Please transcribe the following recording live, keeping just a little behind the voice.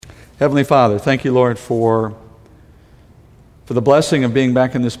Heavenly Father, thank you, Lord, for the blessing of being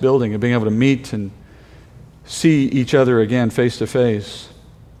back in this building and being able to meet and see each other again face to face.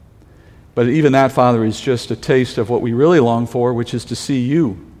 But even that, Father, is just a taste of what we really long for, which is to see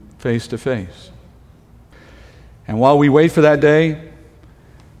you face to face. And while we wait for that day,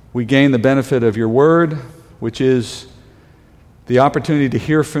 we gain the benefit of your word, which is the opportunity to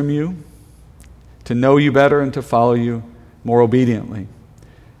hear from you, to know you better, and to follow you more obediently.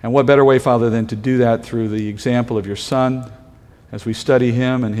 And what better way, Father, than to do that through the example of your Son as we study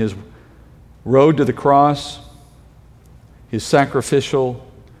him and his road to the cross, his sacrificial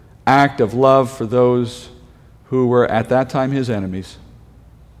act of love for those who were at that time his enemies.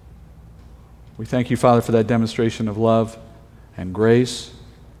 We thank you, Father, for that demonstration of love and grace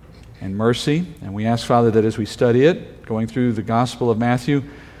and mercy. And we ask, Father, that as we study it, going through the Gospel of Matthew,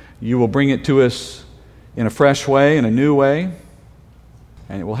 you will bring it to us in a fresh way, in a new way.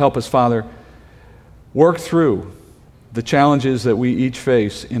 And it will help us, Father, work through the challenges that we each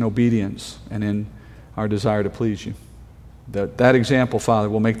face in obedience and in our desire to please you. That example, Father,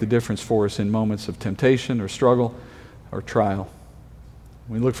 will make the difference for us in moments of temptation or struggle or trial.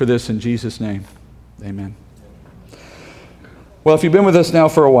 We look for this in Jesus' name. Amen. Well, if you've been with us now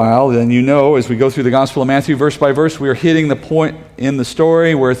for a while, then you know as we go through the Gospel of Matthew verse by verse, we are hitting the point in the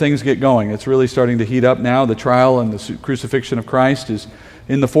story where things get going. It's really starting to heat up now. The trial and the crucifixion of Christ is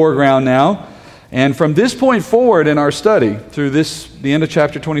in the foreground now. And from this point forward in our study, through the end of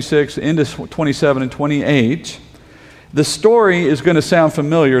chapter 26, into 27 and 28, the story is going to sound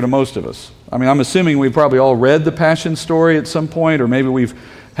familiar to most of us. I mean, I'm assuming we've probably all read the Passion story at some point, or maybe we've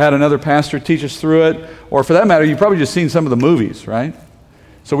had another pastor teach us through it, or for that matter, you've probably just seen some of the movies, right?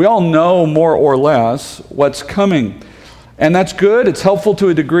 So we all know more or less what's coming. And that's good, it's helpful to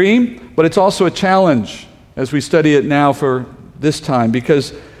a degree, but it's also a challenge as we study it now for this time,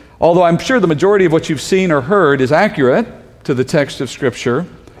 because although I'm sure the majority of what you've seen or heard is accurate to the text of Scripture,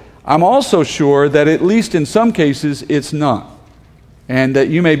 I'm also sure that at least in some cases it's not. And that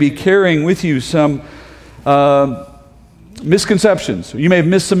you may be carrying with you some misconceptions. You may have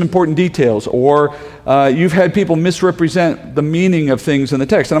missed some important details, or you've had people misrepresent the meaning of things in the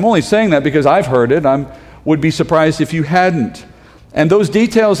text. And I'm only saying that because I've heard it. I would be surprised if you hadn't. And those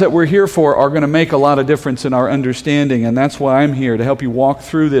details that we're here for are going to make a lot of difference in our understanding, and that's why I'm here, to help you walk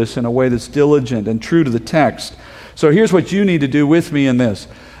through this in a way that's diligent and true to the text. So here's what you need to do with me in this.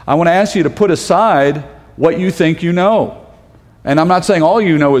 I want to ask you to put aside what you think you know. And I'm not saying all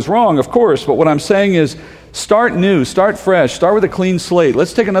you know is wrong, of course, but what I'm saying is start new, start fresh, start with a clean slate.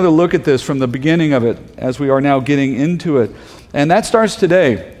 Let's take another look at this from the beginning of it as we are now getting into it. And that starts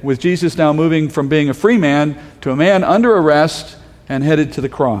today with Jesus now moving from being a free man to a man under arrest and headed to the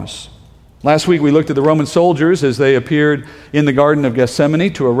cross. Last week we looked at the Roman soldiers as they appeared in the Garden of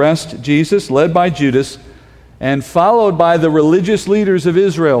Gethsemane to arrest Jesus, led by Judas, and followed by the religious leaders of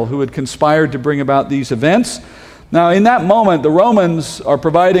Israel who had conspired to bring about these events. Now, in that moment, the Romans are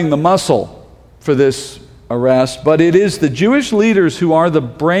providing the muscle for this arrest, but it is the Jewish leaders who are the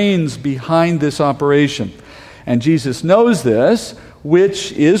brains behind this operation. And Jesus knows this,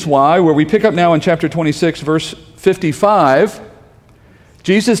 which is why, where we pick up now in chapter 26, verse 55,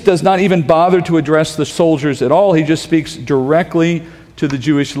 Jesus does not even bother to address the soldiers at all. He just speaks directly to the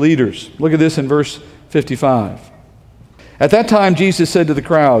Jewish leaders. Look at this in verse 55. At that time, Jesus said to the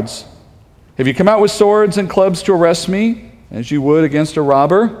crowds, "Have you come out with swords and clubs to arrest me, as you would against a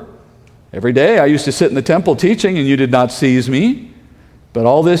robber? Every day I used to sit in the temple teaching, and you did not seize me. But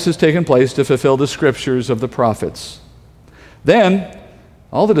all this has taken place to fulfill the scriptures of the prophets." Then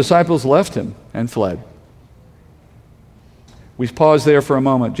all the disciples left him and fled. We pause there for a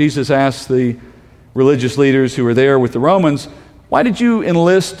moment. Jesus asked the religious leaders who were there with the Romans, "Why did you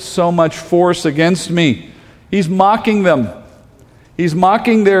enlist so much force against me?" He's mocking them. He's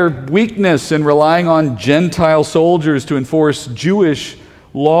mocking their weakness in relying on Gentile soldiers to enforce Jewish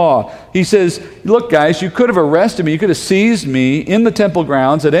law. He says, "Look, guys, you could have arrested me, you could have seized me in the temple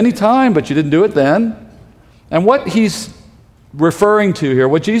grounds at any time, but you didn't do it then." And what he's referring to here,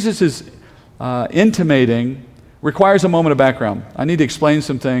 what Jesus is intimating, requires a moment of background. I need to explain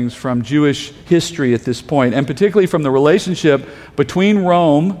some things from Jewish history at this point, and particularly from the relationship between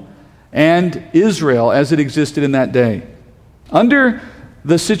Rome and Israel as it existed in that day. Under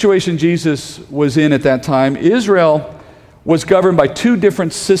the situation Jesus was in at that time, Israel was governed by two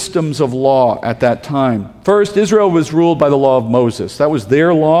different systems of law at that time. First, Israel was ruled by the law of Moses. That was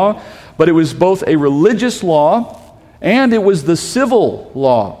their law, but it was both a religious law and it was the civil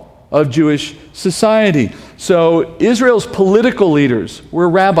law of Jewish society. So Israel's political leaders were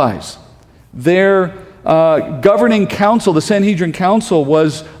rabbis. Their governing council, the Sanhedrin Council,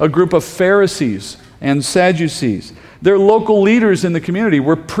 was a group of Pharisees and Sadducees. Their local leaders in the community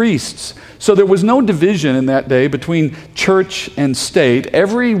were priests. So there was no division in that day between church and state.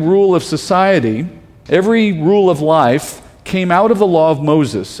 Every rule of society, every rule of life came out of the law of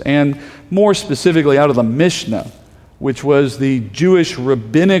Moses, and more specifically out of the Mishnah, which was the Jewish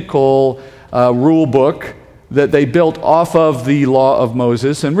rabbinical rule book that they built off of the law of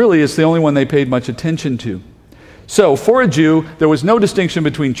Moses, and really it's the only one they paid much attention to. So for a Jew, there was no distinction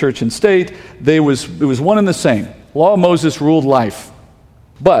between church and state. It was one and the same. Law of Moses ruled life.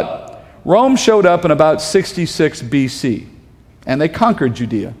 But Rome showed up in about 66 BC, and they conquered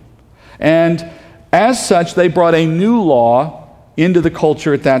Judea. And as such, they brought a new law into the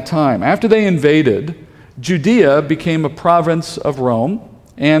culture at that time. After they invaded, Judea became a province of Rome,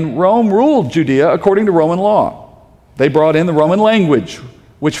 and Rome ruled Judea according to Roman law. They brought in the Roman language,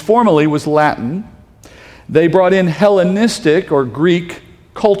 which formerly was Latin. They brought in Hellenistic or Greek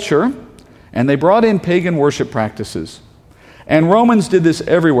culture, and they brought in pagan worship practices. And Romans did this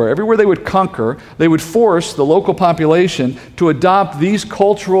everywhere. Everywhere they would conquer, they would force the local population to adopt these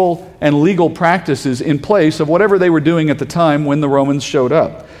cultural and legal practices in place of whatever they were doing at the time when the Romans showed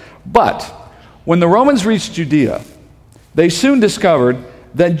up. But when the Romans reached Judea, they soon discovered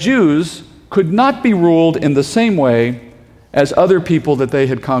that Jews could not be ruled in the same way as other people that they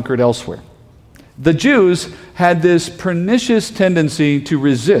had conquered elsewhere. The Jews had this pernicious tendency to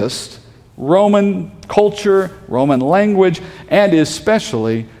resist Roman culture, Roman language, and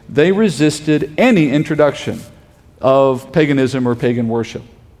especially they resisted any introduction of paganism or pagan worship.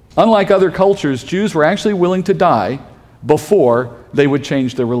 Unlike other cultures, Jews were actually willing to die before they would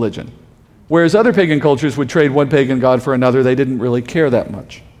change their religion. Whereas other pagan cultures would trade one pagan god for another, they didn't really care that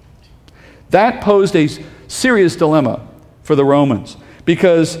much. That posed a serious dilemma for the Romans,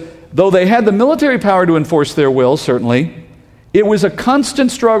 because though they had the military power to enforce their will, certainly, it was a constant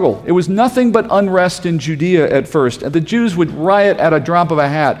struggle. It was nothing but unrest in Judea at first. And the Jews would riot at a drop of a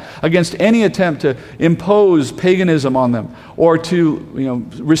hat against any attempt to impose paganism on them or to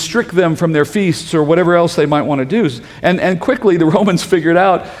restrict them from their feasts or whatever else they might want to do. And quickly the Romans figured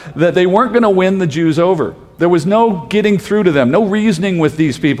out that they weren't going to win the Jews over. There was no getting through to them, no reasoning with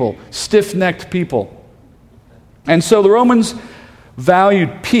these people, stiff-necked people. And so the Romans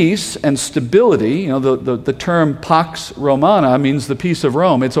valued peace and stability. The term Pax Romana means the peace of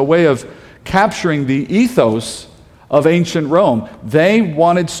Rome. It's a way of capturing the ethos of ancient Rome. They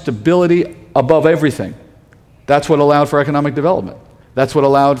wanted stability above everything. That's what allowed for economic development. That's what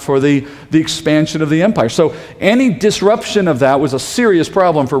allowed for the expansion of the empire. So any disruption of that was a serious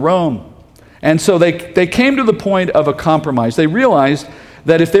problem for Rome. And so they came to the point of a compromise. They realized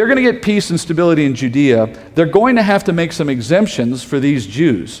that if they're going to get peace and stability in Judea, they're going to have to make some exemptions for these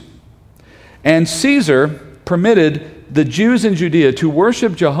Jews. And Caesar permitted the Jews in Judea to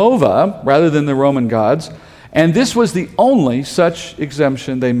worship Jehovah rather than the Roman gods, and this was the only such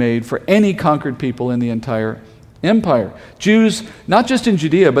exemption they made for any conquered people in the entire empire. Jews, not just in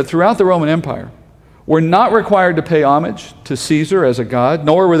Judea, but throughout the Roman Empire, were not required to pay homage to Caesar as a god,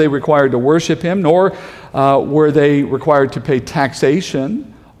 nor were they required to worship him, nor were they required to pay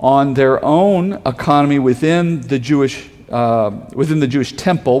taxation on their own economy within the Jewish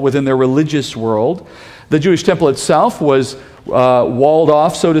temple, within their religious world. The Jewish temple itself was walled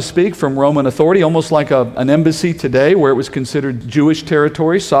off, so to speak, from Roman authority, almost like an embassy today, where it was considered Jewish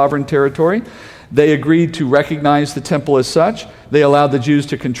territory, sovereign territory. They agreed to recognize the temple as such. They allowed the Jews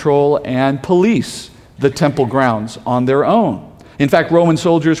to control and police the temple grounds on their own. In fact, Roman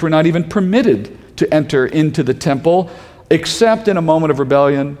soldiers were not even permitted to enter into the temple except in a moment of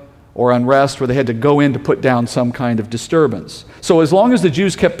rebellion or unrest where they had to go in to put down some kind of disturbance. So as long as the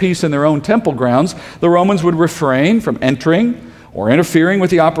Jews kept peace in their own temple grounds, the Romans would refrain from entering or interfering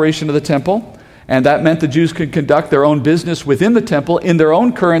with the operation of the temple, and that meant the Jews could conduct their own business within the temple in their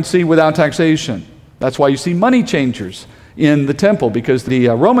own currency without taxation. That's why you see money changers in the temple, because the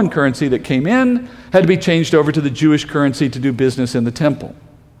Roman currency that came in had to be changed over to the Jewish currency to do business in the temple.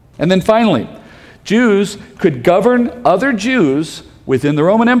 And then finally, Jews could govern other Jews within the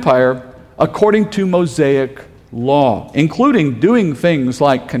Roman Empire according to Mosaic law, including doing things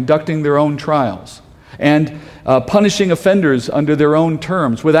like conducting their own trials and punishing offenders under their own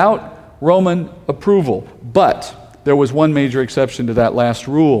terms without Roman approval. But there was one major exception to that last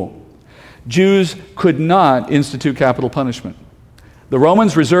rule. Jews could not institute capital punishment. The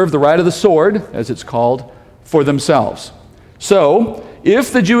Romans reserved the right of the sword, as it's called, for themselves. So,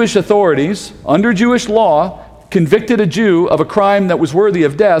 if the Jewish authorities, under Jewish law, convicted a Jew of a crime that was worthy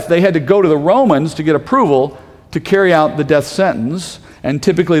of death, they had to go to the Romans to get approval to carry out the death sentence. and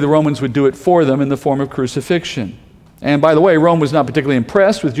typically the Romans would do it for them in the form of crucifixion. And by the way, Rome was not particularly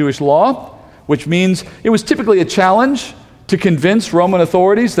impressed with Jewish law, which means it was typically a challenge to convince Roman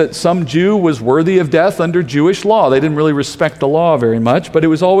authorities that some Jew was worthy of death under Jewish law. They didn't really respect the law very much, but it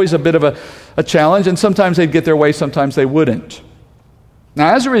was always a bit of a challenge, and sometimes they'd get their way, sometimes they wouldn't.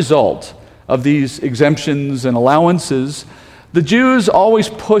 Now, as a result of these exemptions and allowances, the Jews always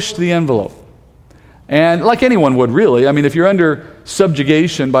pushed the envelope. And like anyone would, really, I mean, if you're under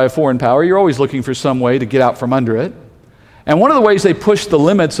subjugation by a foreign power, you're always looking for some way to get out from under it. And one of the ways they pushed the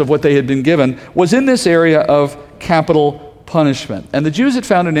limits of what they had been given was in this area of capital punishment. And the Jews had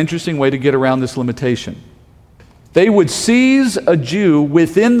found an interesting way to get around this limitation. They would seize a Jew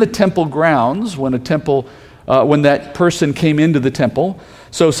within the temple grounds when that person came into the temple.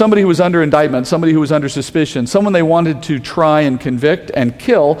 So somebody who was under indictment, somebody who was under suspicion, someone they wanted to try and convict and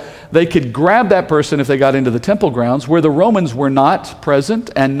kill, they could grab that person if they got into the temple grounds where the Romans were not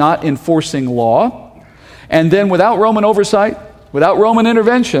present and not enforcing law. And then without Roman oversight, without Roman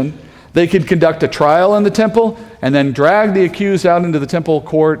intervention, they could conduct a trial in the temple and then drag the accused out into the temple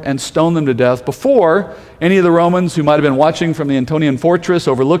court and stone them to death before any of the Romans who might have been watching from the Antonian fortress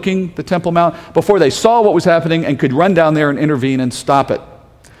overlooking the Temple Mount, before they saw what was happening and could run down there and intervene and stop it.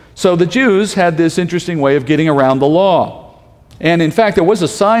 So the Jews had this interesting way of getting around the law. And in fact, there was a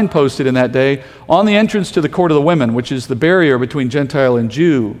sign posted in that day on the entrance to the Court of the Women, which is the barrier between Gentile and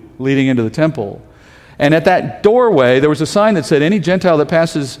Jew leading into the temple. And at that doorway, there was a sign that said, any Gentile that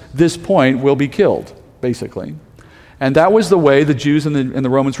passes this point will be killed, basically. And that was the way the Jews and the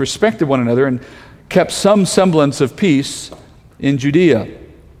Romans respected one another and kept some semblance of peace in Judea.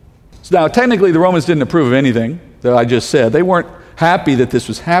 So now, technically, the Romans didn't approve of anything that I just said. They weren't happy that this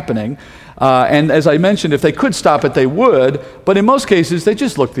was happening. And as I mentioned, if they could stop it, they would. But in most cases, they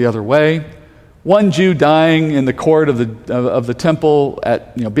just looked the other way. One Jew dying in the court of the temple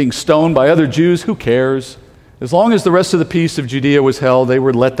being stoned by other Jews, who cares? As long as the rest of the peace of Judea was held, they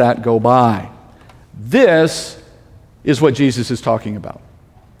would let that go by. This is what Jesus is talking about.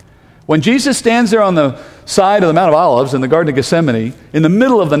 When Jesus stands there on the side of the Mount of Olives in the Garden of Gethsemane, in the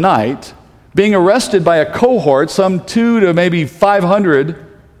middle of the night, being arrested by a cohort, some 200 to maybe 500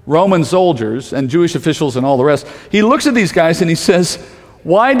 Roman soldiers and Jewish officials and all the rest, he looks at these guys and he says,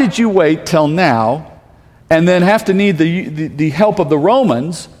 why did you wait till now and then have to need the help of the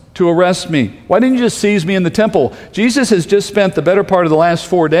Romans to arrest me? Why didn't you just seize me in the temple? Jesus has just spent the better part of the last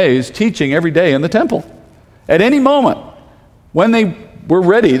 4 days teaching every day in the temple. At any moment, when they were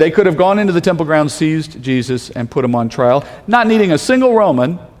ready, they could have gone into the temple grounds, seized Jesus, and put him on trial, not needing a single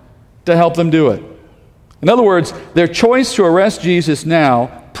Roman to help them do it. In other words, their choice to arrest Jesus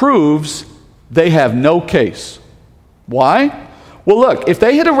now proves they have no case. Why? Well, look, if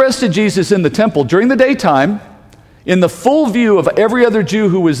they had arrested Jesus in the temple during the daytime, in the full view of every other Jew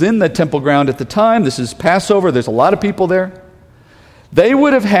who was in the temple ground at the time, this is Passover, there's a lot of people there, they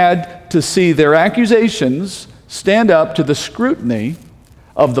would have had to see their accusations stand up to the scrutiny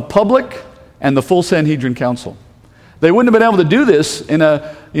of the public and the full Sanhedrin council. They wouldn't have been able to do this in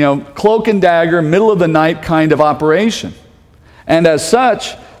a cloak and dagger, middle of the night kind of operation. And as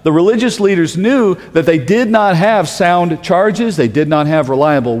such, the religious leaders knew that they did not have sound charges, they did not have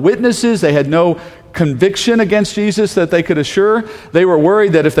reliable witnesses, they had no conviction against Jesus that they could assure. They were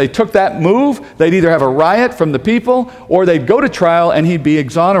worried that if they took that move, they'd either have a riot from the people or they'd go to trial and he'd be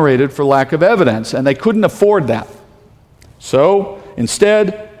exonerated for lack of evidence, and they couldn't afford that. So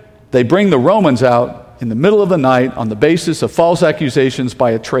instead, they bring the Romans out in the middle of the night on the basis of false accusations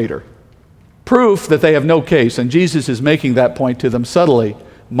by a traitor. Proof that they have no case, and Jesus is making that point to them subtly,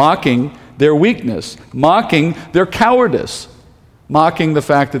 mocking their weakness, mocking their cowardice, mocking the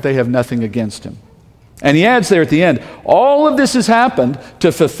fact that they have nothing against him. And he adds there at the end, all of this has happened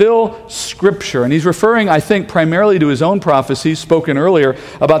to fulfill Scripture. And he's referring, I think, primarily to his own prophecies spoken earlier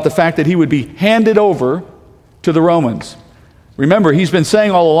about the fact that he would be handed over to the Romans. Remember, he's been saying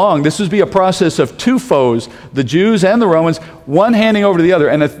all along, this would be a process of two foes, the Jews and the Romans, one handing over to the other.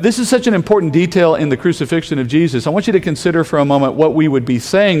 And if this is such an important detail in the crucifixion of Jesus, I want you to consider for a moment what we would be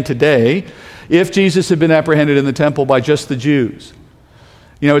saying today if Jesus had been apprehended in the temple by just the Jews.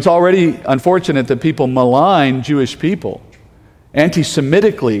 It's already unfortunate that people malign Jewish people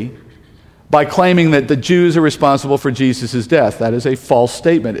anti-Semitically by claiming that the Jews are responsible for Jesus' death. That is a false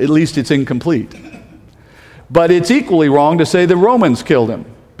statement. At least it's incomplete. But it's equally wrong to say the Romans killed him,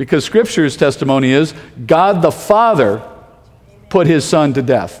 because Scripture's testimony is God the Father put his Son to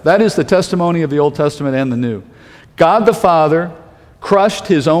death. That is the testimony of the Old Testament and the New. God the Father crushed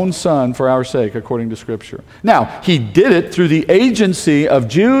his own son for our sake, according to Scripture. Now, he did it through the agency of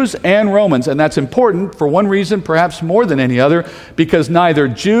Jews and Romans, and that's important for one reason, perhaps more than any other, because neither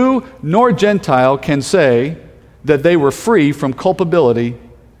Jew nor Gentile can say that they were free from culpability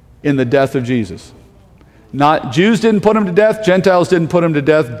in the death of Jesus. Not Jews didn't put him to death, Gentiles didn't put him to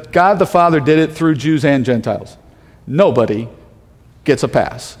death. God the Father did it through Jews and Gentiles. Nobody gets a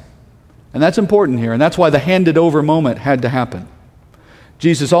pass. And that's important here, and that's why the handed over moment had to happen.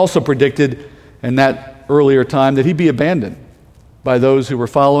 Jesus also predicted in that earlier time that he'd be abandoned by those who were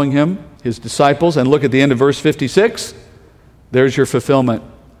following him, his disciples. And look at the end of verse 56. There's your fulfillment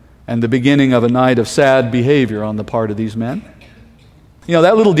and the beginning of a night of sad behavior on the part of these men. You know,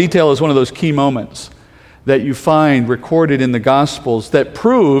 that little detail is one of those key moments that you find recorded in the Gospels that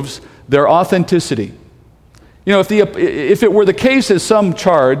proves their authenticity. You know, if it were the case, as some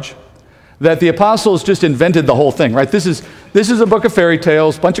charge, that the apostles just invented the whole thing, right? This is a book of fairy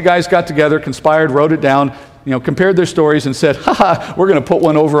tales. A bunch of guys got together, conspired, wrote it down, compared their stories and said, we're going to put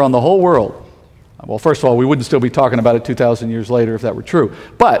one over on the whole world. Well, first of all, we wouldn't still be talking about it 2,000 years later if that were true.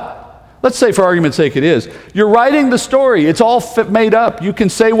 But let's say for argument's sake it is. You're writing the story. It's all made up. You can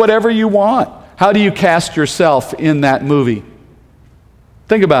say whatever you want. How do you cast yourself in that movie?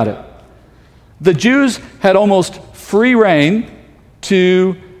 Think about it. The Jews had almost free reign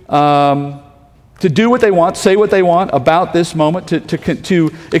to do what they want, say what they want about this moment,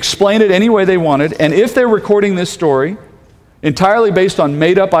 to explain it any way they wanted. And if they're recording this story entirely based on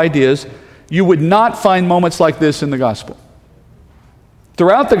made-up ideas, you would not find moments like this in the gospel.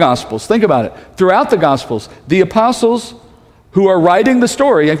 Throughout the Gospels, think about it. Throughout the Gospels, the apostles who are writing the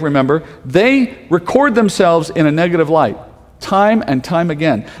story, remember, they record themselves in a negative light, time and time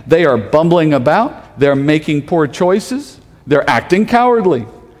again. They are bumbling about, they're making poor choices, they're acting cowardly.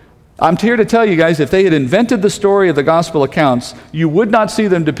 I'm here to tell you guys, if they had invented the story of the gospel accounts, you would not see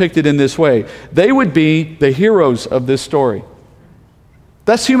them depicted in this way. They would be the heroes of this story.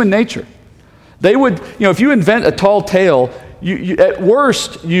 That's human nature. They would, if you invent a tall tale, you at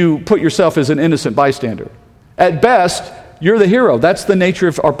worst, you put yourself as an innocent bystander. At best, you're the hero. That's the nature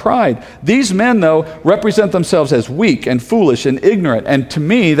of our pride. These men, though, represent themselves as weak and foolish and ignorant, and to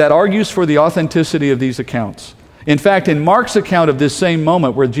me, that argues for the authenticity of these accounts. In fact, in Mark's account of this same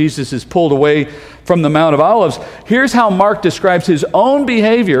moment where Jesus is pulled away from the Mount of Olives, here's how Mark describes his own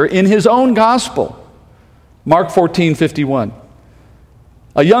behavior in his own gospel. Mark 14:51.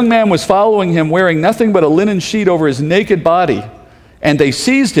 A young man was following him wearing nothing but a linen sheet over his naked body, and they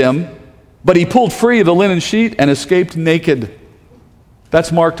seized him, but he pulled free of the linen sheet and escaped naked.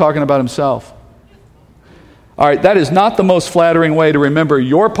 That's Mark talking about himself. All right, that is not the most flattering way to remember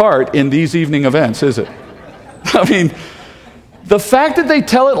your part in these evening events, is it? I mean, the fact that they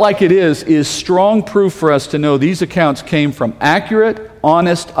tell it like it is strong proof for us to know these accounts came from accurate,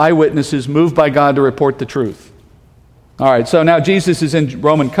 honest eyewitnesses moved by God to report the truth. All right, so now Jesus is in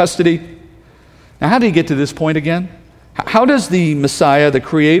Roman custody. Now, how did he get to this point again? How does the Messiah, the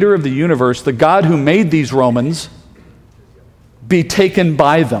creator of the universe, the God who made these Romans, be taken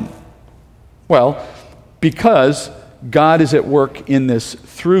by them? Well, because God is at work in this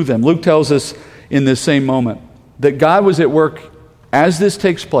through them. Luke tells us in this same moment that God was at work as this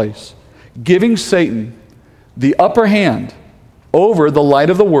takes place, giving Satan the upper hand over the light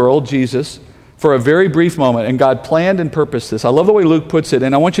of the world, Jesus, for a very brief moment. And God planned and purposed this. I love the way Luke puts it,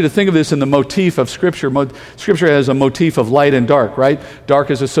 and I want you to think of this in the motif of Scripture. Scripture has a motif of light and dark, right?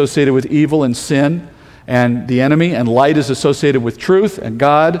 Dark is associated with evil and sin and the enemy, and light is associated with truth and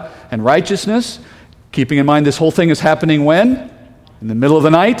God and righteousness. Keeping in mind this whole thing is happening when? In the middle of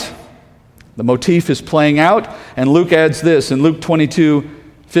the night. The motif is playing out, and Luke adds this in Luke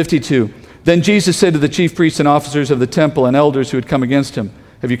 22:52. Then Jesus said to the chief priests and officers of the temple and elders who had come against him,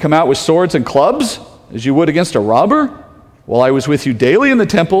 "Have you come out with swords and clubs, as you would against a robber? While I was with you daily in the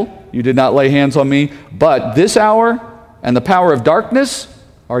temple, you did not lay hands on me, but this hour and the power of darkness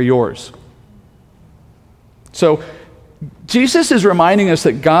are yours." So, Jesus is reminding us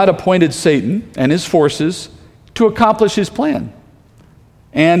that God appointed Satan and his forces to accomplish his plan.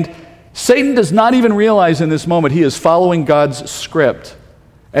 And Satan does not even realize in this moment he is following God's script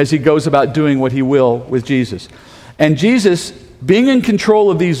as he goes about doing what he will with Jesus. And Jesus, being in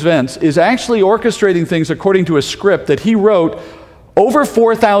control of these events, is actually orchestrating things according to a script that he wrote over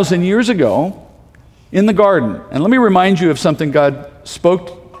 4,000 years ago in the garden. And let me remind you of something God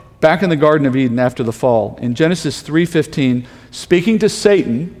spoke back in the Garden of Eden after the fall. In Genesis 3:15, speaking to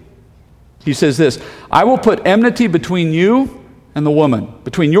Satan, he says this, "I will put enmity between you and the woman,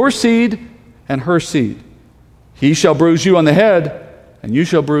 between your seed and her seed. He shall bruise you on the head, and you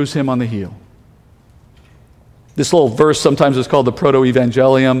shall bruise him on the heel." This little verse sometimes is called the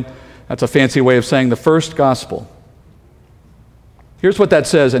Proto-Evangelium. That's a fancy way of saying the first gospel. Here's what that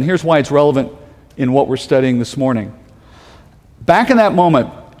says, and here's why it's relevant in what we're studying this morning. Back in that moment,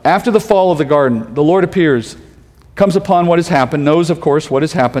 after the fall of the garden, the Lord appears, comes upon what has happened, knows, of course, what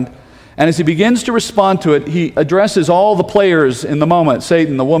has happened, and as he begins to respond to it, he addresses all the players in the moment,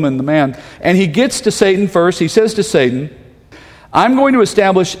 Satan, the woman, the man, and he gets to Satan first. He says to Satan, I'm going to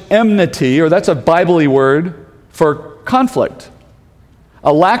establish enmity, or that's a Bible-y word for conflict,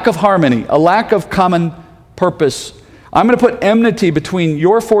 a lack of harmony, a lack of common purpose. I'm going to put enmity between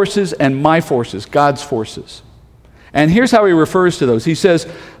your forces and my forces, God's forces. And here's how he refers to those. He says,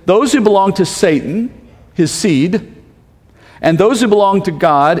 those who belong to Satan, his seed, and those who belong to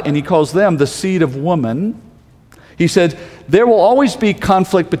God, and he calls them the seed of woman, he said, there will always be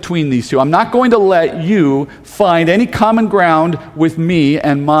conflict between these two. I'm not going to let you find any common ground with me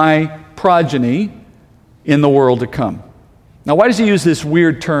and my progeny in the world to come. Now, why does he use this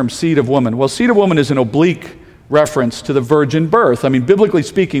weird term, seed of woman? Well, seed of woman is an oblique reference to the virgin birth. I mean, biblically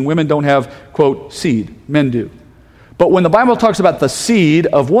speaking, women don't have, quote, seed. Men do. But when the Bible talks about the seed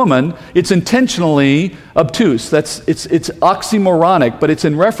of woman, it's intentionally obtuse. It's oxymoronic, but it's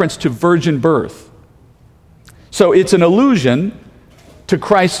in reference to virgin birth. So it's an allusion to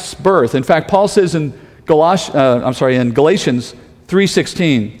Christ's birth. In fact, Paul says in Galatians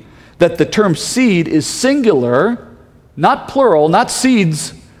 3:16 that the term seed is singular, not plural, not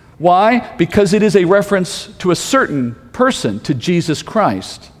seeds. Why? Because it is a reference to a certain person, to Jesus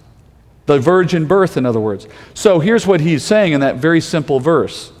Christ. The virgin birth, in other words. So here's what he's saying in that very simple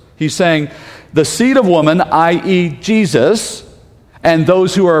verse. He's saying, the seed of woman, i.e. Jesus, and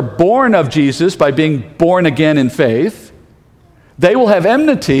those who are born of Jesus by being born again in faith, they will have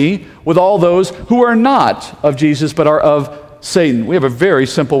enmity with all those who are not of Jesus but are of Satan. We have a very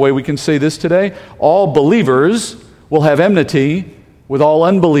simple way we can say this today. All believers will have enmity with all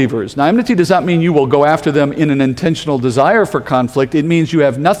unbelievers. Now, enmity does not mean you will go after them in an intentional desire for conflict. It means you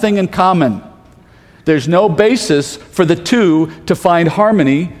have nothing in common. There's no basis for the two to find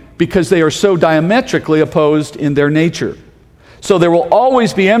harmony because they are so diametrically opposed in their nature. So there will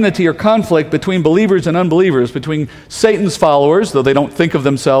always be enmity or conflict between believers and unbelievers, between Satan's followers, though they don't think of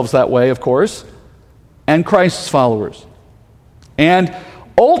themselves that way, of course, and Christ's followers. And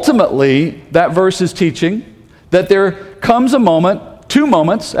ultimately, that verse is teaching that there comes a moment, two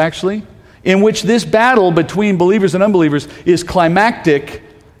moments, actually, in which this battle between believers and unbelievers is climactic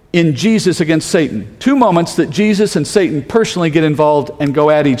in Jesus against Satan. Two moments that Jesus and Satan personally get involved and go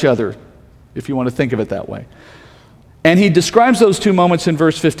at each other, if you want to think of it that way. And he describes those two moments in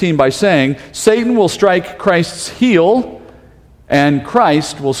verse 15 by saying, Satan will strike Christ's heel, and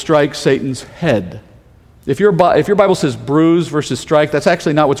Christ will strike Satan's head. If your Bible says bruise versus strike, that's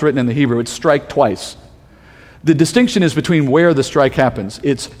actually not what's written in the Hebrew. It's strike twice. The distinction is between where the strike happens.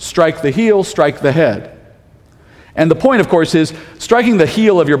 It's strike the heel, strike the head. And the point, of course, is striking the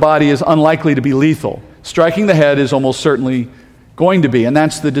heel of your body is unlikely to be lethal. Striking the head is almost certainly going to be, and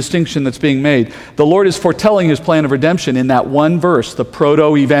that's the distinction that's being made. The Lord is foretelling his plan of redemption in that one verse, the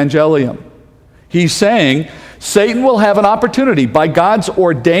Proto-Evangelium. He's saying Satan will have an opportunity by God's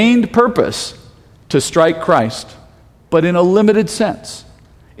ordained purpose to strike Christ, but in a limited sense.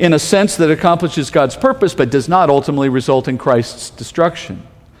 In a sense that accomplishes God's purpose, but does not ultimately result in Christ's destruction.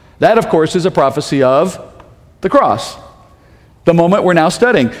 That, of course, is a prophecy of the cross, the moment we're now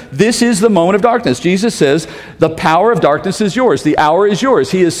studying. This is the moment of darkness. Jesus says, the power of darkness is yours. The hour is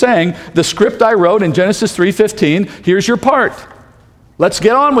yours. He is saying, the script I wrote in Genesis 3:15, here's your part. Let's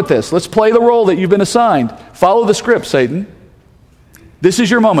get on with this. Let's play the role that you've been assigned. Follow the script, Satan. This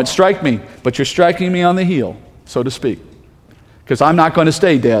is your moment. Strike me, but you're striking me on the heel, so to speak. Because I'm not going to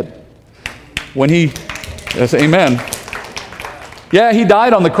stay dead. Yes, amen. Yeah, he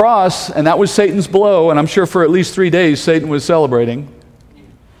died on the cross, and that was Satan's blow, and I'm sure for at least 3 days Satan was celebrating.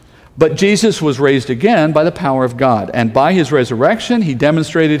 But Jesus was raised again by the power of God, and by his resurrection, he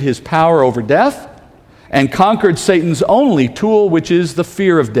demonstrated his power over death and conquered Satan's only tool, which is the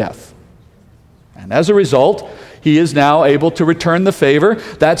fear of death. And as a result, he is now able to return the favor.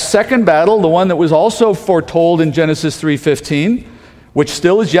 That second battle, the one that was also foretold in Genesis 3:15, which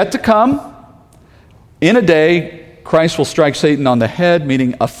still is yet to come, in a day, Christ will strike Satan on the head,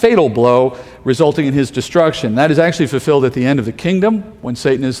 meaning a fatal blow, resulting in his destruction. That is actually fulfilled at the end of the kingdom, when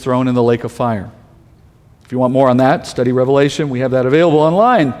Satan is thrown in the lake of fire. If you want more on that, study Revelation. We have that available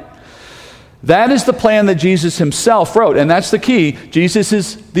online. That is the plan that Jesus himself wrote, and that's the key. Jesus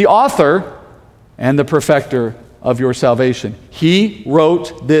is the author and the perfecter of your salvation. He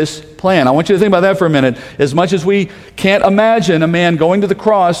wrote this plan. I want you to think about that for a minute. As much as we can't imagine a man going to the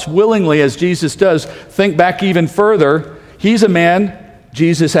cross willingly as Jesus does, think back even further. He's a man,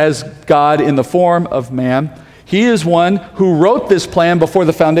 Jesus as God in the form of man. He is one who wrote this plan before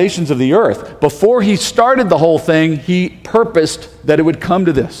the foundations of the earth. Before he started the whole thing, he purposed that it would come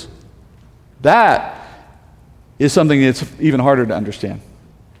to this. That is something that's even harder to understand.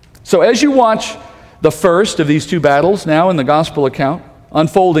 So as you watch the first of these two battles now in the gospel account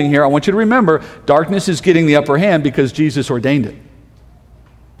unfolding here, I want you to remember darkness is getting the upper hand because Jesus ordained it.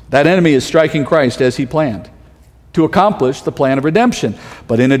 That enemy is striking Christ as he planned to accomplish the plan of redemption.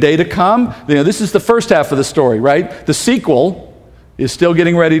 But in a day to come, this is the first half of the story, right? The sequel is still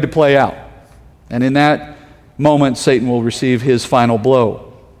getting ready to play out. And in that moment, Satan will receive his final blow.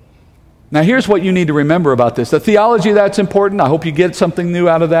 Now, here's what you need to remember about this. The theology, that's important. I hope you get something new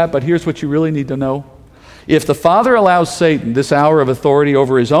out of that, but here's what you really need to know. If the Father allows Satan this hour of authority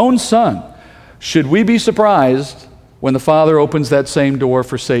over his own Son, should we be surprised when the Father opens that same door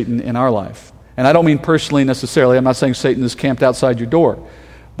for Satan in our life? And I don't mean personally necessarily. I'm not saying Satan is camped outside your door.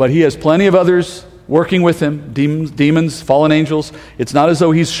 But he has plenty of others working with him, demons, fallen angels. It's not as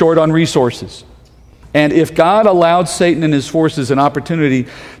though he's short on resources. And if God allowed Satan and his forces an opportunity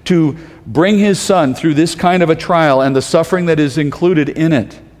to bring his Son through this kind of a trial and the suffering that is included in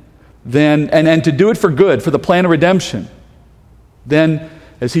it, then and to do it for good, for the plan of redemption, then,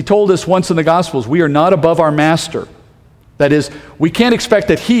 as he told us once in the Gospels, we are not above our master. That is, we can't expect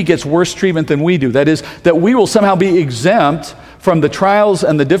that he gets worse treatment than we do. That is, that we will somehow be exempt from the trials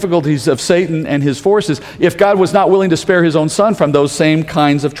and the difficulties of Satan and his forces if God was not willing to spare his own Son from those same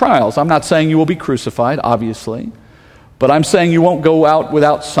kinds of trials. I'm not saying you will be crucified, obviously, but I'm saying you won't go out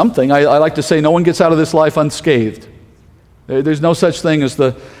without something. I like to say no one gets out of this life unscathed. There's no such thing as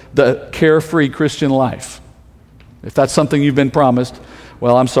the carefree Christian life. If that's something you've been promised,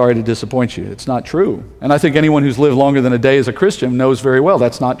 well, I'm sorry to disappoint you. It's not true. And I think anyone who's lived longer than a day as a Christian knows very well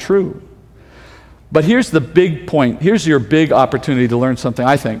that's not true. But here's the big point. Here's your big opportunity to learn something,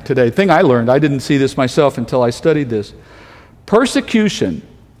 I think, today. The thing I learned, I didn't see this myself until I studied this. Persecution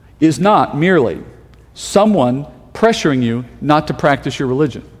is not merely someone pressuring you not to practice your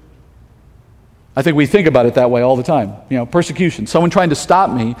religion. I think we think about it that way all the time. Persecution, someone trying to stop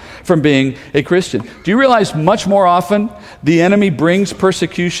me from being a Christian. Do you realize much more often the enemy brings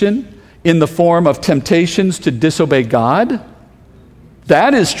persecution in the form of temptations to disobey God?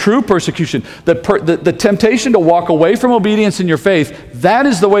 That is true persecution. The temptation to walk away from obedience in your faith, that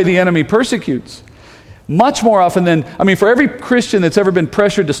is the way the enemy persecutes. Much more often than, for every Christian that's ever been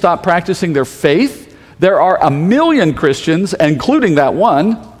pressured to stop practicing their faith, there are 1 million Christians, including that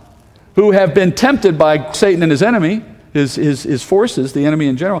one, who have been tempted by Satan and his enemy, his forces, the enemy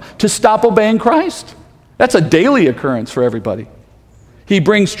in general, to stop obeying Christ. That's a daily occurrence for everybody. He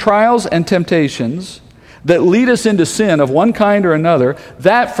brings trials and temptations that lead us into sin of one kind or another.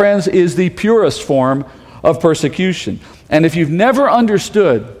 That, friends, is the purest form of persecution. And if you've never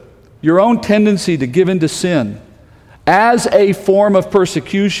understood your own tendency to give into sin as a form of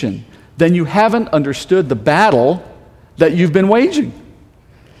persecution, then you haven't understood the battle that you've been waging.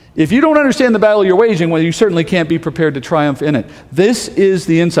 If you don't understand the battle you're waging, well, you certainly can't be prepared to triumph in it. This is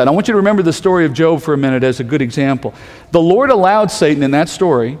the insight. I want you to remember the story of Job for a minute as a good example. The Lord allowed Satan in that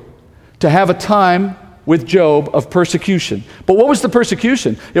story to have a time with Job of persecution. But what was the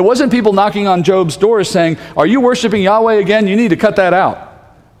persecution? It wasn't people knocking on Job's doors saying, "Are you worshiping Yahweh again? You need to cut that out."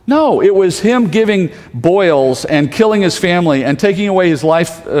 No, it was him giving boils and killing his family and taking away his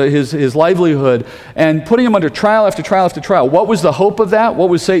life, his livelihood, and putting him under trial after trial after trial. What was the hope of that? What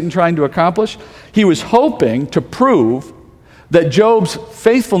was Satan trying to accomplish? He was hoping to prove that Job's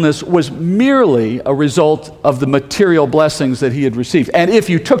faithfulness was merely a result of the material blessings that he had received. And if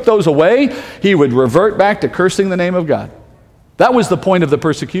you took those away, he would revert back to cursing the name of God. That was the point of the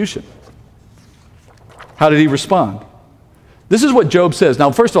persecution. How did he respond? This is what Job says. Now,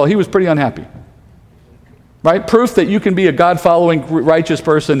 first of all, he was pretty unhappy. Right? Proof that you can be a God-following, righteous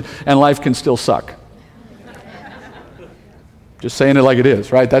person and life can still suck. Just saying it like it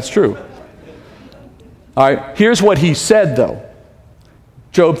is, right? That's true. All right, here's what he said, though.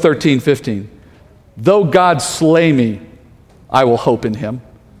 Job 13:15. Though God slay me, I will hope in him.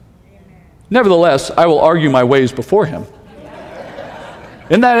 Nevertheless, I will argue my ways before him.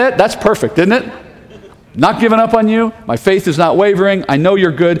 Isn't that it? That's perfect, isn't it? Not giving up on you. My faith is not wavering. I know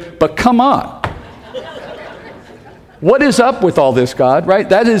you're good, but come on. What is up with all this, God, right?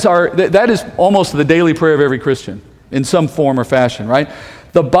 That is almost the daily prayer of every Christian in some form or fashion, right?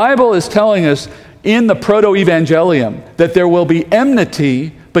 The Bible is telling us in the proto-evangelium that there will be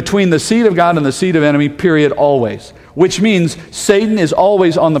enmity between the seed of God and the seed of enemy, period, always. Which means Satan is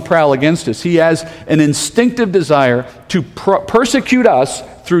always on the prowl against us. He has an instinctive desire to persecute us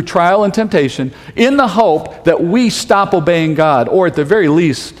through trial and temptation in the hope that we stop obeying God, or at the very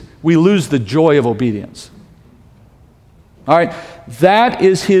least, we lose the joy of obedience. All right? That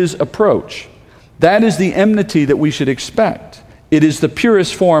is his approach. That is the enmity that we should expect. It is the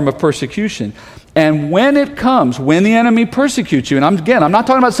purest form of persecution. And when it comes, when the enemy persecutes you, and I'm not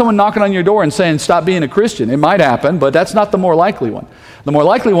talking about someone knocking on your door and saying, stop being a Christian. It might happen, but that's not the more likely one. The more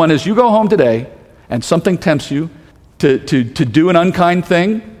likely one is you go home today and something tempts you to do an unkind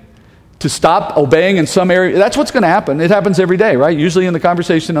thing, to stop obeying in some area. That's what's going to happen. It happens every day, right? Usually in the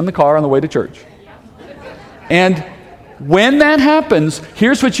conversation in the car on the way to church. And when that happens,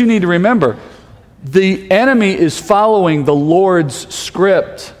 here's what you need to remember. The enemy is following the Lord's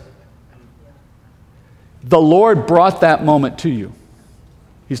script. The Lord brought that moment to you.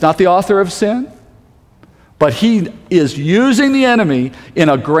 He's not the author of sin, but he is using the enemy in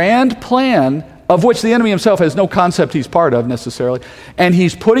a grand plan of which the enemy himself has no concept he's part of necessarily, and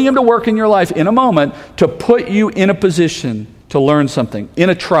he's putting him to work in your life in a moment to put you in a position to learn something, in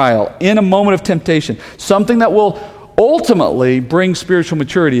a trial, in a moment of temptation, something that will ultimately bring spiritual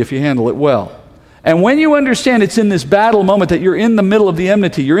maturity if you handle it well. And when you understand it's in this battle moment that you're in the middle of the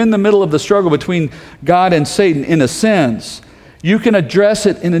enmity, you're in the middle of the struggle between God and Satan in a sense, you can address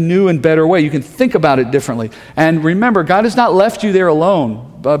it in a new and better way. You can think about it differently. And remember, God has not left you there alone.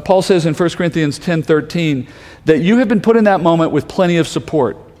 Paul says in 1 Corinthians 10:13 that you have been put in that moment with plenty of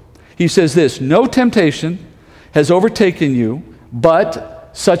support. He says this, no temptation has overtaken you, but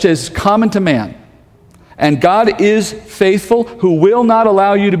such as common to man. And God is faithful, who will not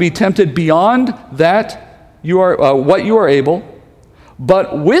allow you to be tempted beyond that what you are able,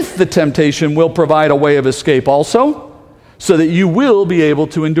 but with the temptation will provide a way of escape also, so that you will be able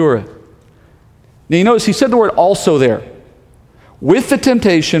to endure it. Now you notice he said the word also there. With the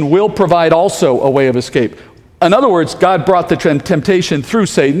temptation will provide also a way of escape. In other words, God brought the temptation through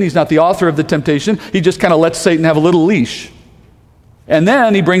Satan. He's not the author of the temptation. He just kind of lets Satan have a little leash. And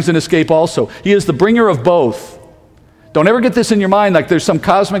then he brings an escape also. He is the bringer of both. Don't ever get this in your mind like there's some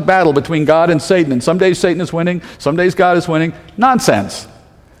cosmic battle between God and Satan, and some days Satan is winning, some days God is winning. Nonsense.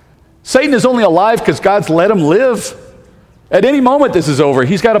 Satan is only alive because God's let him live. At any moment this is over.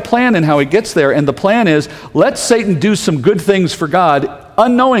 He's got a plan in how he gets there, and the plan is let Satan do some good things for God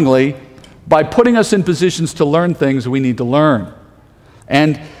unknowingly by putting us in positions to learn things we need to learn.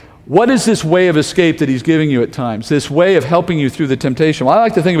 And what is this way of escape that he's giving you at times? This way of helping you through the temptation? Well, I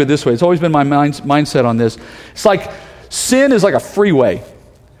like to think of it this way. It's always been my mindset on this. It's like sin is like a freeway.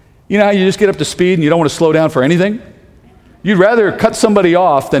 You know how you just get up to speed and you don't want to slow down for anything? You'd rather cut somebody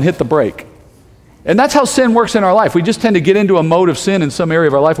off than hit the brake. And that's how sin works in our life. We just tend to get into a mode of sin in some area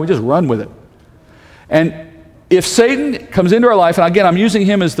of our life. We just run with it. And if Satan comes into our life, and again, I'm using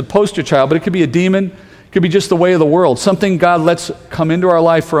him as the poster child, but it could be a demon, it could be just the way of the world, something God lets come into our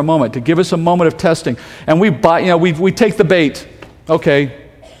life for a moment, to give us a moment of testing. And we take the bait, okay,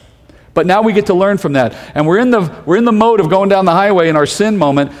 but now we get to learn from that. And we're in the mode of going down the highway in our sin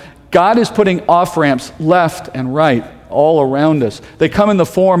moment. God is putting off-ramps left and right all around us. They come in the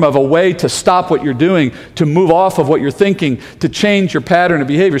form of a way to stop what you're doing, to move off of what you're thinking, to change your pattern of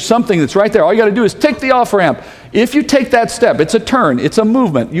behavior, something that's right there. All you got to do is take the off-ramp. If you take that step, it's a turn, it's a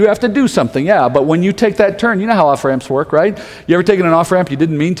movement. You have to do something, yeah, but when you take that turn, you know how off-ramps work, right? You ever taken an off-ramp you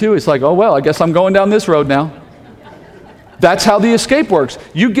didn't mean to? It's like, oh, well, I guess I'm going down this road now. That's how the escape works.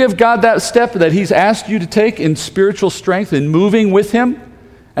 You give God that step that he's asked you to take in spiritual strength, in moving with him,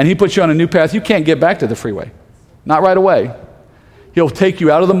 and he puts you on a new path. You can't get back to the freeway. Not right away. He'll take you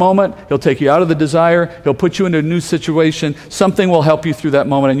out of the moment. He'll take you out of the desire. He'll put you into a new situation. Something will help you through that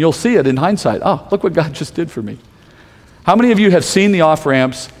moment, and you'll see it in hindsight. Oh, look what God just did for me. How many of you have seen the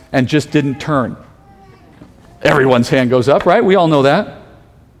off-ramps and just didn't turn? Everyone's hand goes up, right? We all know that.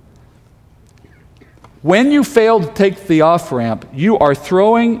 When you fail to take the off-ramp, you are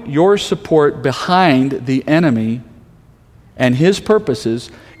throwing your support behind the enemy and his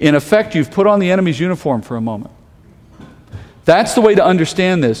purposes. In effect, you've put on the enemy's uniform for a moment. That's the way to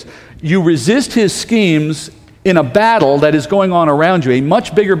understand this. You resist his schemes in a battle that is going on around you, a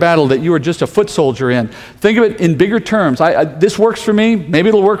much bigger battle that you are just a foot soldier in. Think of it in bigger terms. This works for me. Maybe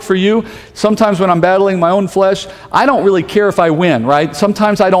it'll work for you. Sometimes when I'm battling my own flesh, I don't really care if I win, right?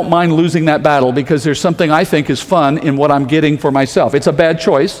 Sometimes I don't mind losing that battle because there's something I think is fun in what I'm getting for myself. It's a bad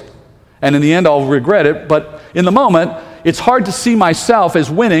choice, and in the end I'll regret it, but in the moment, it's hard to see myself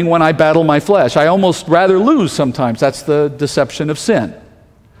as winning when I battle my flesh. I almost rather lose sometimes. That's the deception of sin.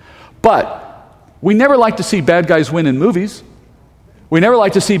 But we never like to see bad guys win in movies. We never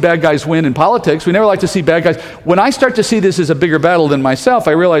like to see bad guys win in politics. We never like to see bad guys. When I start to see this as a bigger battle than myself,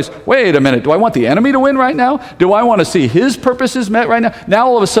 I realize, wait a minute, do I want the enemy to win right now? Do I want to see his purposes met right now? Now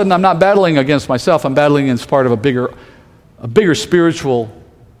all of a sudden I'm not battling against myself. I'm battling against part of a bigger spiritual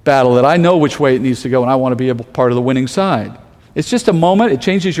battle that I know which way it needs to go, and I want to be a part of the winning side. It's just a moment. It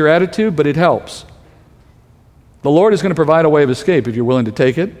changes your attitude, but it helps. The Lord is going to provide a way of escape if you're willing to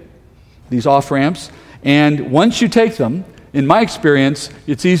take it, these off-ramps. And once you take them, in my experience,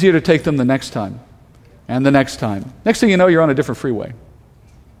 it's easier to take them the next time and the next time. Next thing you know, you're on a different freeway.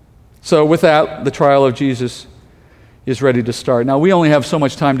 So with that, the trial of Jesus is ready to start. Now, we only have so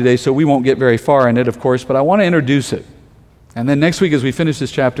much time today, so we won't get very far in it, of course, but I want to introduce it. And then next week, as we finish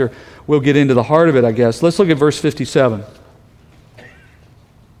this chapter, we'll get into the heart of it, I guess. Let's look at verse 57.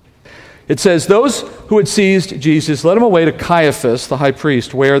 It says, "Those who had seized Jesus led him away to Caiaphas, the high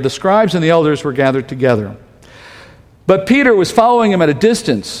priest, where the scribes and the elders were gathered together. But Peter was following him at a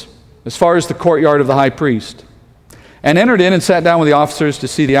distance, as far as the courtyard of the high priest, and entered in and sat down with the officers to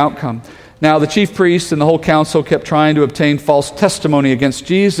see the outcome. Now the chief priests and the whole council kept trying to obtain false testimony against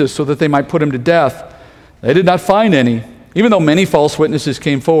Jesus so that they might put him to death. They did not find any, even though many false witnesses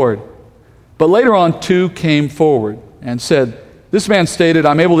came forward. But later on 2 came forward and said, 'This man stated,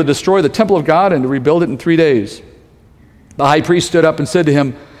 I'm able to destroy the temple of God and to rebuild it in 3 days.' The high priest stood up and said to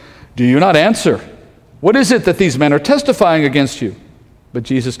him, 'Do you not answer? What is it that these men are testifying against you?' But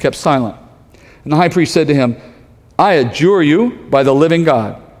Jesus kept silent. And the high priest said to him, 'I adjure you by the living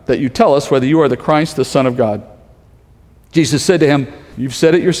God, that you tell us whether you are the Christ, the Son of God.' Jesus said to him, 'You've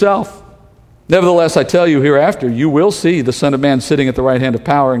said it yourself. Nevertheless, I tell you, hereafter you will see the Son of Man sitting at the right hand of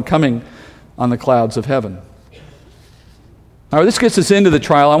power and coming on the clouds of heaven.'" Now, this gets us into the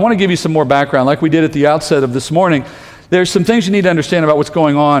trial. I want to give you some more background. Like we did at the outset of this morning, there's some things you need to understand about what's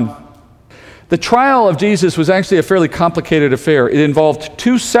going on. The trial of Jesus was actually a fairly complicated affair. It involved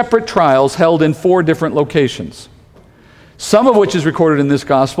 2 separate trials held in 4 different locations, some of which is recorded in this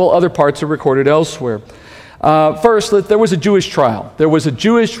gospel, other parts are recorded elsewhere. First, there was a Jewish trial. There was a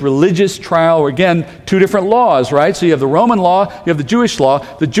Jewish religious trial. Again, 2 different laws, right? So you have the Roman law, you have the Jewish law.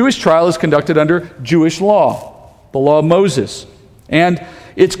 The Jewish trial is conducted under Jewish law, the law of Moses. And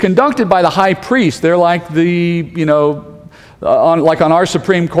it's conducted by the high priest. They're like on our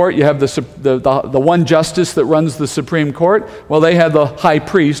Supreme Court, you have the one justice that runs the Supreme Court. Well, they had the high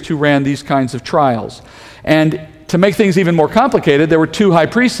priest who ran these kinds of trials. And to make things even more complicated, there were 2 high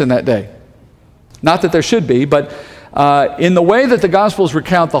priests in that day. Not that there should be, but in the way that the Gospels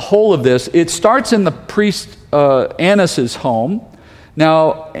recount the whole of this, it starts in the priest Annas' home.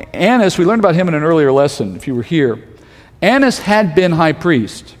 Now, Annas, we learned about him in an earlier lesson, if you were here. Annas had been high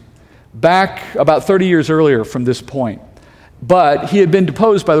priest back about 30 years earlier from this point. But he had been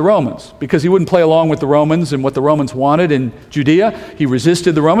deposed by the Romans because he wouldn't play along with the Romans and what the Romans wanted in Judea. He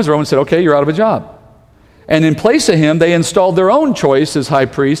resisted the Romans. The Romans said, okay, you're out of a job. And in place of him, they installed their own choice as high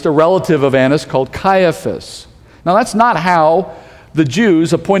priest, a relative of Annas called Caiaphas. Now, that's not how the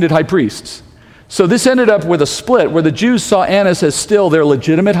Jews appointed high priests. So this ended up with a split where the Jews saw Annas as still their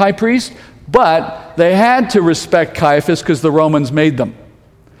legitimate high priest, but they had to respect Caiaphas because the Romans made them.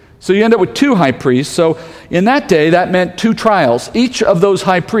 So you end up with 2 high priests. So in that day, that meant 2 trials. Each of those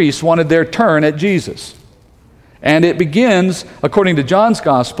high priests wanted their turn at Jesus. And it begins, according to John's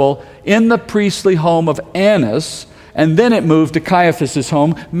gospel, in the priestly home of Annas, and then it moved to Caiaphas'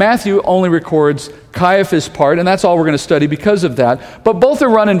 home. Matthew only records Caiaphas' part, and that's all we're going to study because of that. But both are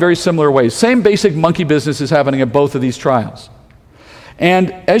run in very similar ways. Same basic monkey business is happening at both of these trials.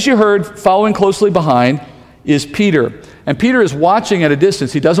 And as you heard, following closely behind is Peter. And Peter is watching at a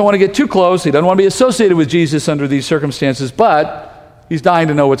distance. He doesn't want to get too close. He doesn't want to be associated with Jesus under these circumstances, but he's dying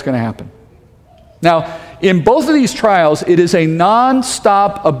to know what's going to happen. Now, in both of these trials, it is a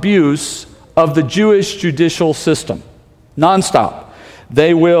non-stop abuse of the Jewish judicial system. Non-stop.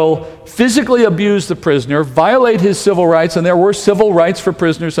 They will physically abuse the prisoner, violate his civil rights, and there were civil rights for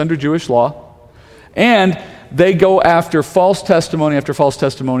prisoners under Jewish law, and they go after false testimony after false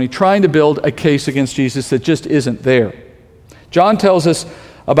testimony, trying to build a case against Jesus that just isn't there. John tells us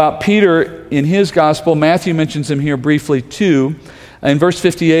about Peter in his gospel. Matthew mentions him here briefly too. In verse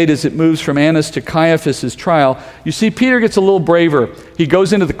 58, as it moves from Annas to Caiaphas' trial, you see Peter gets a little braver. He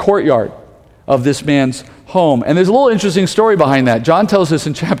goes into the courtyard of this man's home. And there's a little interesting story behind that. John tells us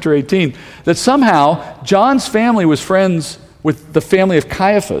in chapter 18 that somehow John's family was friends with the family of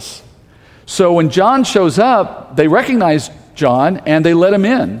Caiaphas. So when John shows up, they recognize John and they let him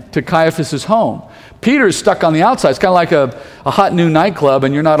in to Caiaphas' home. Peter's stuck on the outside. It's kind of like a hot new nightclub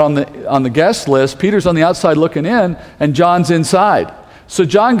and you're not on the guest list. Peter's on the outside looking in and John's inside. So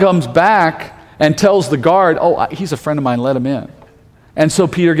John comes back and tells the guard, oh, he's a friend of mine, let him in. And so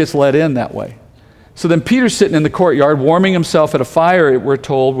Peter gets let in that way. So then Peter's sitting in the courtyard, warming himself at a fire, we're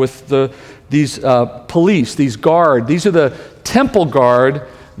told, with these police, these guard. These are the temple guard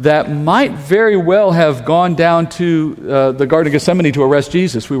that might very well have gone down to the Garden of Gethsemane to arrest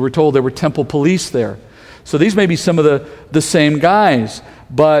Jesus. We were told there were temple police there. So these may be some of the same guys.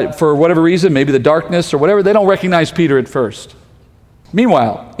 But for whatever reason, maybe the darkness or whatever, they don't recognize Peter at first.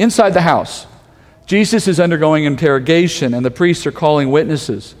 Meanwhile, inside the house, Jesus is undergoing interrogation, and the priests are calling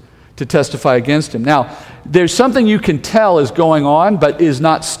witnesses to testify against him. Now, there's something you can tell is going on, but is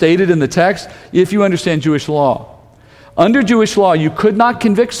not stated in the text if you understand Jewish law. Under Jewish law, you could not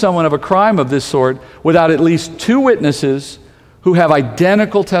convict someone of a crime of this sort without at least two witnesses who have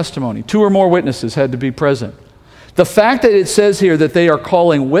identical testimony. Two or more witnesses had to be present. The fact that it says here that they are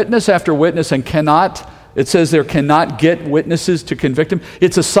calling witness after witness and it says there cannot get witnesses to convict him,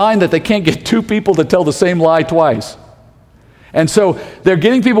 it's a sign that they can't get two people to tell the same lie twice. And so they're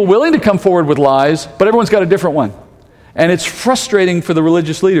getting people willing to come forward with lies, but everyone's got a different one. And it's frustrating for the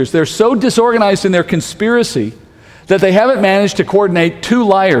religious leaders. They're so disorganized in their conspiracy that they haven't managed to coordinate two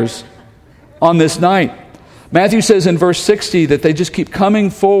liars on this night. Matthew says in verse 60 that they just keep coming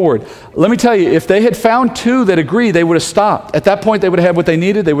forward. Let me tell you, if they had found two that agree, they would have stopped. At that point, they would have had what they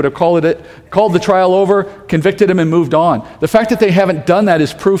needed. They would have called the trial over, convicted him, and moved on. The fact that they haven't done that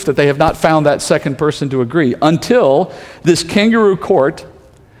is proof that they have not found that second person to agree until this kangaroo court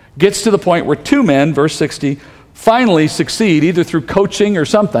gets to the point where two men, verse 60, finally succeed, either through coaching or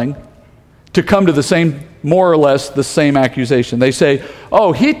something, to come to the same, more or less, the same accusation. They say,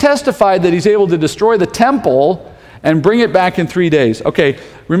 oh, he testified that he's able to destroy the temple and bring it back in 3 days. Okay,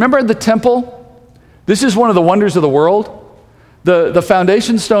 remember the temple? This is one of the wonders of the world. The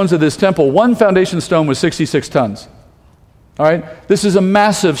foundation stones of this temple, one foundation stone was 66 tons. All right? This is a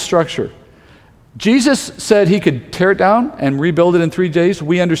massive structure. Jesus said he could tear it down and rebuild it in 3 days.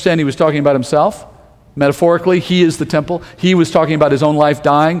 We understand he was talking about himself. Metaphorically, he is the temple. He was talking about his own life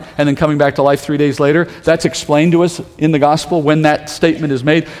dying and then coming back to life 3 days later. That's explained to us in the gospel when that statement is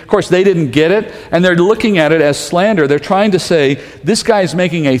made. Of course, they didn't get it, and they're looking at it as slander. They're trying to say, this guy is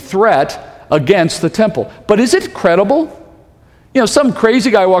making a threat against the temple. But is it credible? You know, some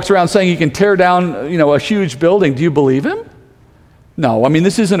crazy guy walks around saying he can tear down, a huge building. Do you believe him? No. I mean,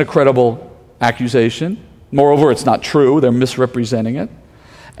 this isn't a credible accusation. Moreover, it's not true. They're misrepresenting it.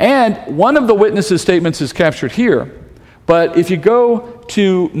 And one of the witnesses' statements is captured here. But if you go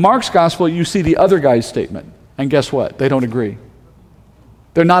to Mark's gospel, you see the other guy's statement. And guess what? They don't agree.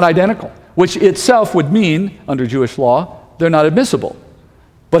 They're not identical, which itself would mean, under Jewish law, they're not admissible.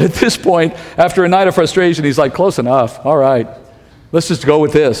 But at this point, after a night of frustration, he's like, close enough. All right, let's just go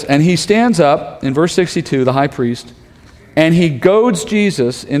with this. And he stands up in verse 62, the high priest, and he goads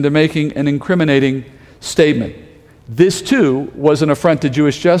Jesus into making an incriminating statement. This, too, was an affront to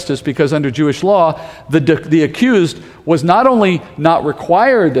Jewish justice because under Jewish law, the accused was not only not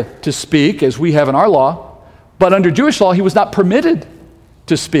required to speak, as we have in our law, but under Jewish law, he was not permitted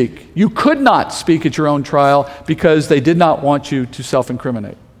to speak. You could not speak at your own trial because they did not want you to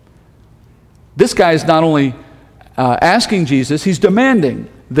self-incriminate. This guy is not only asking Jesus, he's demanding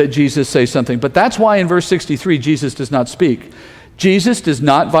that Jesus say something. But that's why in verse 63, Jesus does not speak. Jesus does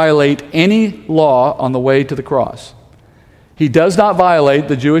not violate any law on the way to the cross. He does not violate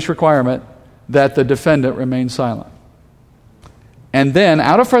the Jewish requirement that the defendant remain silent. And then,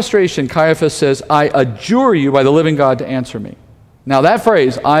 out of frustration, Caiaphas says, I adjure you by the living God to answer me. Now that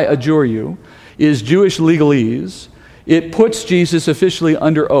phrase, I adjure you, is Jewish legalese. It puts Jesus officially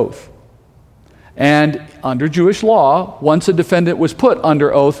under oath. And under Jewish law, once a defendant was put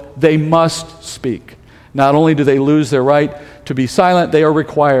under oath, they must speak. Not only do they lose their right to be silent, they are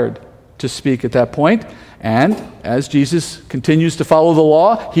required to speak at that point. And as Jesus continues to follow the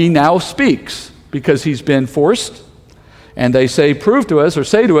law, he now speaks because he's been forced. And they say, prove to us, or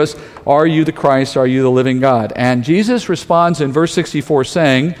say to us, are you the Christ, are you the living God? And Jesus responds in verse 64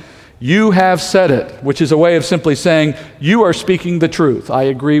 saying, you have said it, which is a way of simply saying, you are speaking the truth. I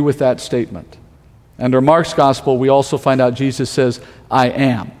agree with that statement. Under Mark's gospel, we also find out Jesus says, I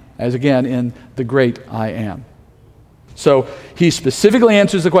am, as again in the great I am. So he specifically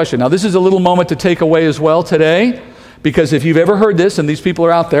answers the question. Now this is a little moment to take away as well today, because if you've ever heard this, and these people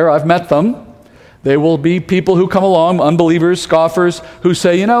are out there, I've met them, there will be people who come along, unbelievers, scoffers, who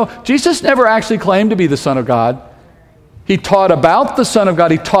say, Jesus never actually claimed to be the Son of God. He taught about the Son of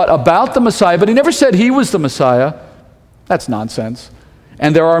God, he taught about the Messiah, but he never said he was the Messiah. That's nonsense.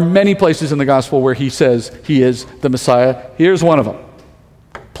 And there are many places in the gospel where he says he is the Messiah. Here's one of them,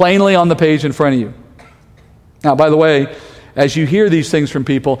 plainly on the page in front of you. Now, by the way, as you hear these things from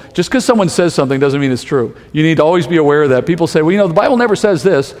people, just because someone says something doesn't mean it's true. You need to always be aware of that. People say, well, the Bible never says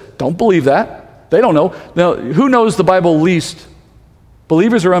this. Don't believe that. They don't know. Now, who knows the Bible least?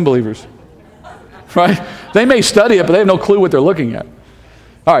 Believers or unbelievers? Right? They may study it, but they have no clue what they're looking at.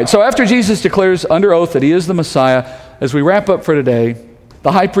 All right, so after Jesus declares under oath that he is the Messiah, as we wrap up for today,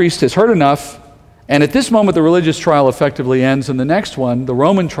 the high priest has heard enough, and at this moment the religious trial effectively ends, and the next one, the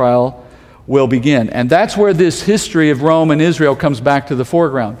Roman trial, will begin. And that's where this history of Rome and Israel comes back to the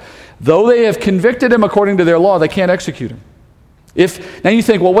foreground. Though they have convicted him according to their law, they can't execute him. Now you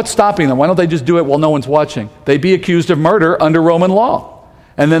think, well, what's stopping them? Why don't they just do it while no one's watching? They'd be accused of murder under Roman law.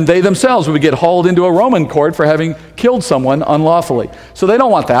 And then they themselves would get hauled into a Roman court for having killed someone unlawfully. So they don't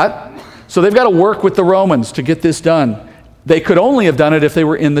want that. So they've got to work with the Romans to get this done. They could only have done it if they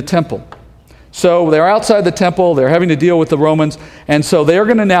were in the temple. So they're outside the temple. They're having to deal with the Romans. And so they're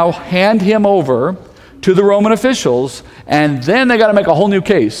going to now hand him over to the Roman officials. And then they got to make a whole new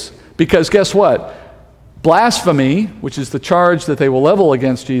case. Because guess what? Blasphemy, which is the charge that they will level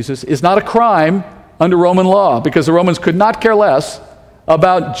against Jesus, is not a crime under Roman law. Because the Romans could not care less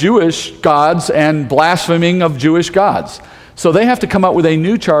about Jewish gods and blaspheming of Jewish gods. So they have to come up with a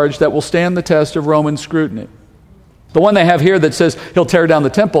new charge that will stand the test of Roman scrutiny. The one they have here that says he'll tear down the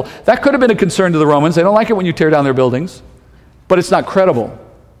temple, that could have been a concern to the Romans. They don't like it when you tear down their buildings, but it's not credible.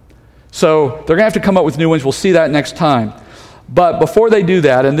 So they're going to have to come up with new ones. We'll see that next time. But before they do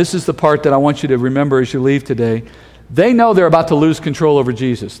that, and this is the part that I want you to remember as you leave today, they know they're about to lose control over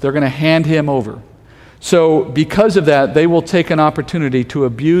Jesus. They're going to hand him over. So because of that, they will take an opportunity to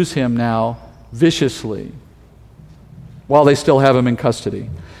abuse him now viciously while they still have him in custody.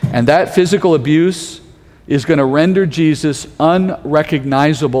 And that physical abuse is going to render Jesus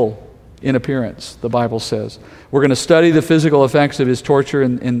unrecognizable in appearance, the Bible says. We're going to study the physical effects of his torture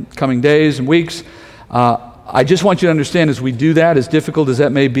in coming days and weeks. I just want you to understand as we do that, as difficult as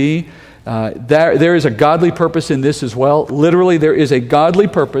that may be, there is a godly purpose in this as well. Literally, there is a godly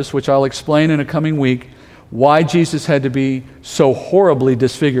purpose, which I'll explain in a coming week, why Jesus had to be so horribly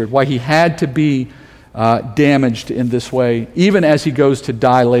disfigured, why he had to be damaged in this way, even as he goes to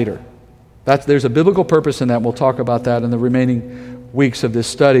die later. There's a biblical purpose in that. We'll talk about that in the remaining weeks of this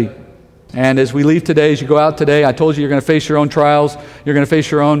study. And as we leave today, as you go out today, I told you you're going to face your own trials. You're going to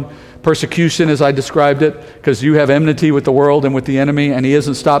face your own persecution, as I described it, because you have enmity with the world and with the enemy, and he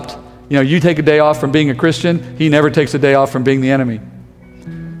hasn't stopped. You take a day off from being a Christian, he never takes a day off from being the enemy.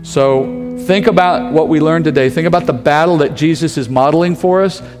 So think about what we learned today. Think about the battle that Jesus is modeling for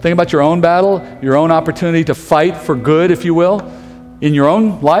us. Think about your own battle, your own opportunity to fight for good, if you will, in your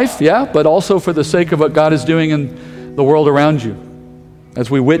own life, but also for the sake of what God is doing in the world around you,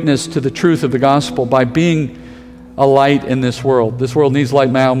 as we witness to the truth of the gospel by being a light in this world. This world needs light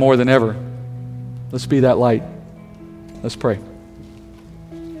now more than ever. Let's be that light. Let's pray.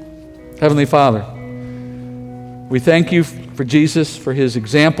 Heavenly Father, we thank you for Jesus, for his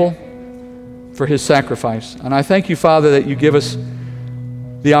example, for his sacrifice. And I thank you, Father, that you give us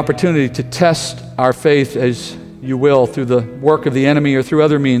the opportunity to test our faith as you will through the work of the enemy or through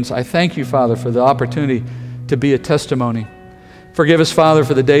other means. I thank you, Father, for the opportunity to be a testimony. Forgive us, Father,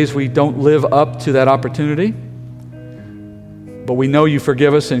 for the days we don't live up to that opportunity. But we know you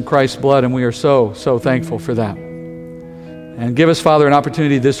forgive us in Christ's blood, and we are so, so thankful for that. And give us, Father, an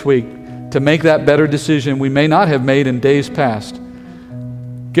opportunity this week to make that better decision we may not have made in days past.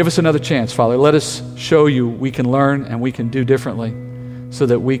 Give us another chance, Father. Let us show you we can learn and we can do differently so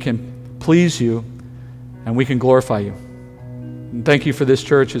that we can please you and we can glorify you. And thank you for this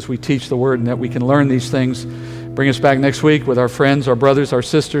church as we teach the word and that we can learn these things. Bring us back next week with our friends, our brothers, our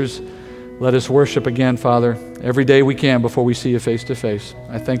sisters. Let us worship again, Father, every day we can before we see you face to face.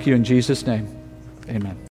 I thank you in Jesus' name. Amen.